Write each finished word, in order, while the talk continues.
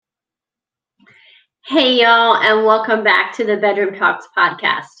Hey, y'all, and welcome back to the Bedroom Talks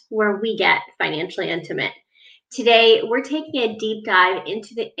podcast, where we get financially intimate. Today, we're taking a deep dive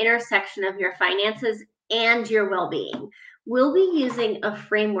into the intersection of your finances and your well being. We'll be using a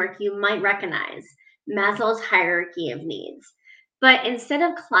framework you might recognize, Maslow's hierarchy of needs. But instead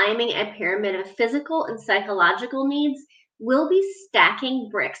of climbing a pyramid of physical and psychological needs, we'll be stacking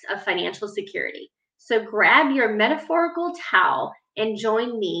bricks of financial security. So grab your metaphorical towel and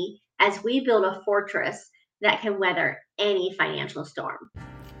join me as we build a fortress that can weather any financial storm.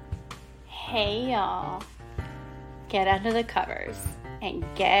 Hey y'all, get under the covers and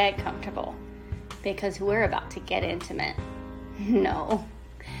get comfortable because we're about to get intimate. No,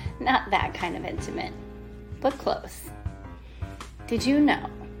 not that kind of intimate, but close. Did you know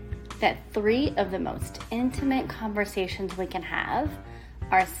that 3 of the most intimate conversations we can have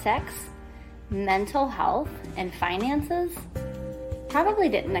are sex, mental health, and finances? Probably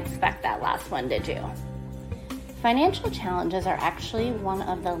didn't expect that last one, did you? Financial challenges are actually one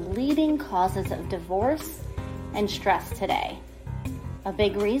of the leading causes of divorce and stress today. A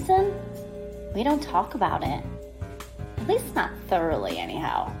big reason? We don't talk about it. At least not thoroughly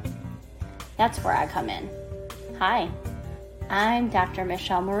anyhow. That's where I come in. Hi, I'm Dr.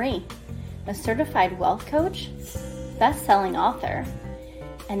 Michelle Marie, a certified wealth coach, best-selling author,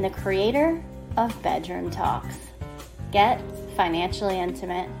 and the creator of Bedroom Talks. Get financially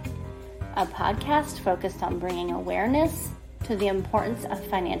intimate. A podcast focused on bringing awareness to the importance of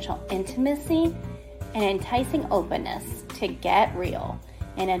financial intimacy and enticing openness to get real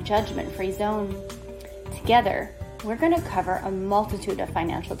in a judgment-free zone. Together, we're going to cover a multitude of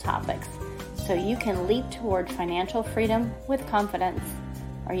financial topics so you can leap toward financial freedom with confidence.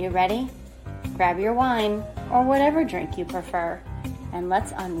 Are you ready? Grab your wine or whatever drink you prefer, and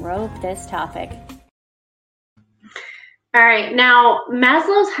let's unrobe this topic. All right, now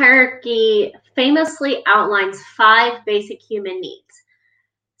Maslow's hierarchy famously outlines 5 basic human needs: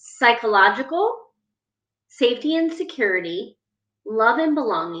 psychological, safety and security, love and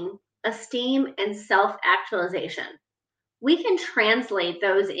belonging, esteem, and self-actualization. We can translate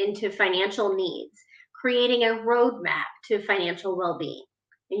those into financial needs, creating a roadmap to financial well-being.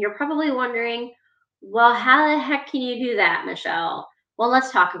 And you're probably wondering, well, how the heck can you do that, Michelle? Well,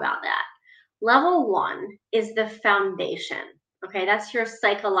 let's talk about that. Level 1 is the foundation. Okay, that's your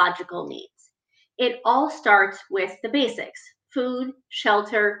psychological needs. It all starts with the basics: food,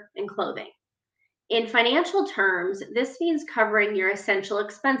 shelter, and clothing. In financial terms, this means covering your essential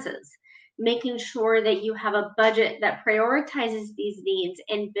expenses, making sure that you have a budget that prioritizes these needs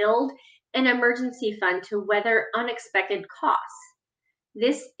and build an emergency fund to weather unexpected costs.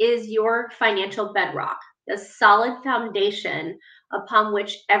 This is your financial bedrock, the solid foundation upon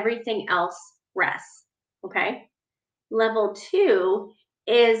which everything else rests. Okay. Level 2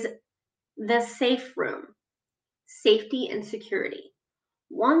 is the safe room, safety and security.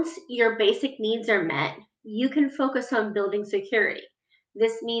 Once your basic needs are met, you can focus on building security.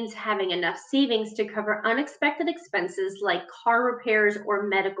 This means having enough savings to cover unexpected expenses like car repairs or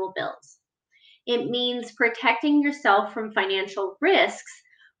medical bills. It means protecting yourself from financial risks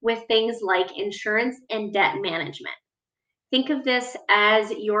with things like insurance and debt management. Think of this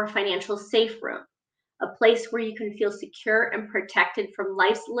as your financial safe room, a place where you can feel secure and protected from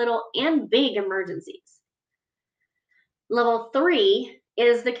life's little and big emergencies. Level 3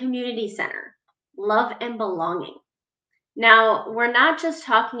 is the community center, love and belonging. Now, we're not just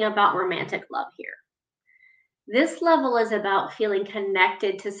talking about romantic love here. This level is about feeling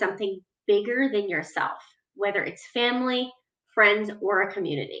connected to something bigger than yourself, whether it's family, friends, or a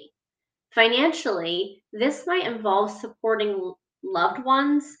community. Financially, this might involve supporting loved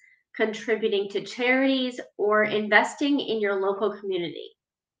ones, contributing to charities, or investing in your local community.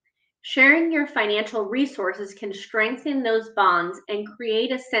 Sharing your financial resources can strengthen those bonds and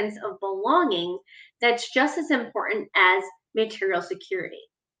create a sense of belonging that's just as important as material security.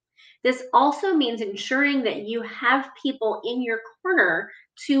 This also means ensuring that you have people in your corner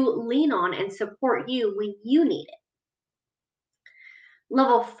to lean on and support you when you need it.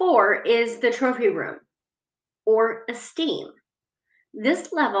 Level 4 is the trophy room, or esteem.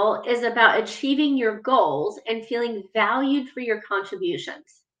 This level is about achieving your goals and feeling valued for your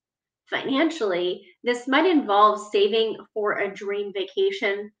contributions. Financially, this might involve saving for a dream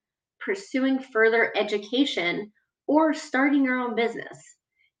vacation, pursuing further education, or starting your own business.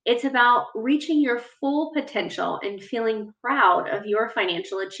 It's about reaching your full potential and feeling proud of your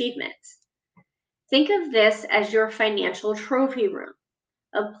financial achievements. Think of this as your financial trophy room,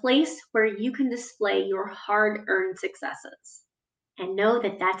 a place where you can display your hard earned successes. And know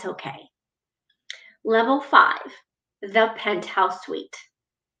that that's okay. Level 5, the penthouse suite,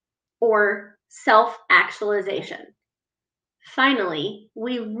 or self-actualization. Finally,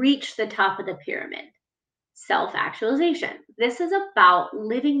 we reach the top of the pyramid, self-actualization. This is about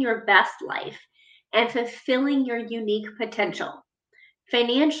living your best life and fulfilling your unique potential.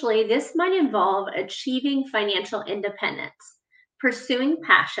 Financially, this might involve achieving financial independence, pursuing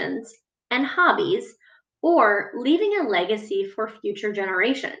passions and hobbies, or leaving a legacy for future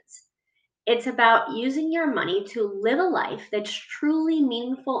generations. It's about using your money to live a life that's truly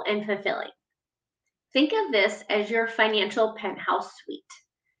meaningful and fulfilling. Think of this as your financial penthouse suite,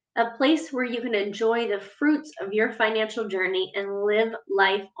 a place where you can enjoy the fruits of your financial journey and live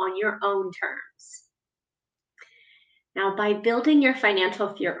life on your own terms. Now, by building your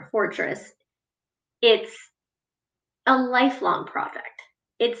financial fortress, it's a lifelong project.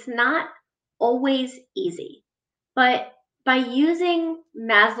 It's not always easy, but by using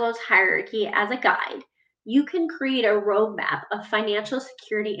Maslow's hierarchy as a guide, you can create a roadmap of financial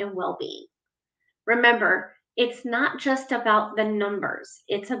security and well being. Remember, it's not just about the numbers,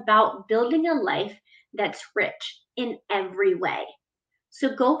 it's about building a life that's rich in every way.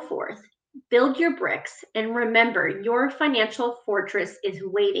 So go forth, build your bricks, and remember your financial fortress is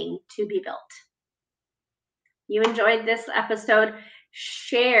waiting to be built. You enjoyed this episode,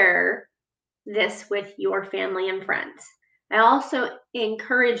 share this with your family and friends. I also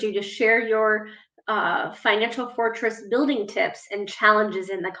encourage you to share your financial fortress building tips and challenges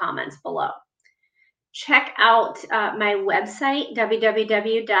in the comments below. Check out my website,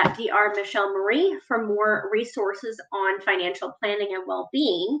 www.drmichelleMarie, for more resources on financial planning and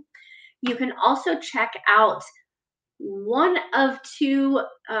well-being. You can also check out one of two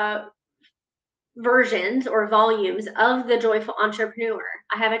versions or volumes of The Joyful Entrepreneur.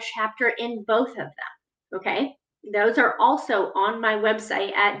 I have a chapter in both of them. Okay. Those are also on my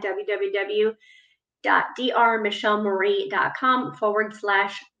website at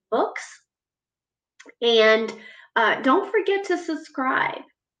www.drmichelleMarie.com/books. And don't forget to subscribe.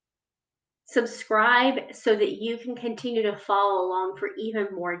 Subscribe so that you can continue to follow along for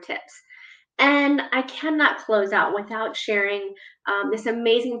even more tips. And I cannot close out without sharing this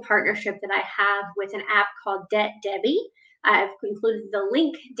amazing partnership that I have with an app called Debt Debbie. I've included the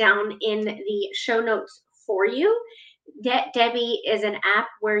link down in the show notes for you. Debt Debbie is an app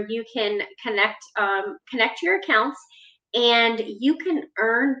where you can connect your accounts, and you can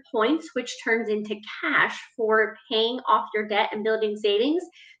earn points, which turns into cash for paying off your debt and building savings.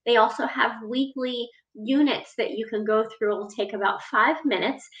 They also have weekly units that you can go through. It'll take about 5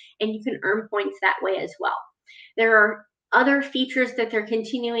 minutes, and you can earn points that way as well. There are other features that they're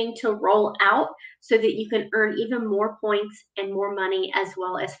continuing to roll out so that you can earn even more points and more money, as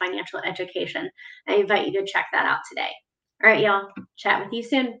well as financial education. I invite you to check that out today. All right, y'all. Chat with you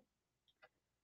soon.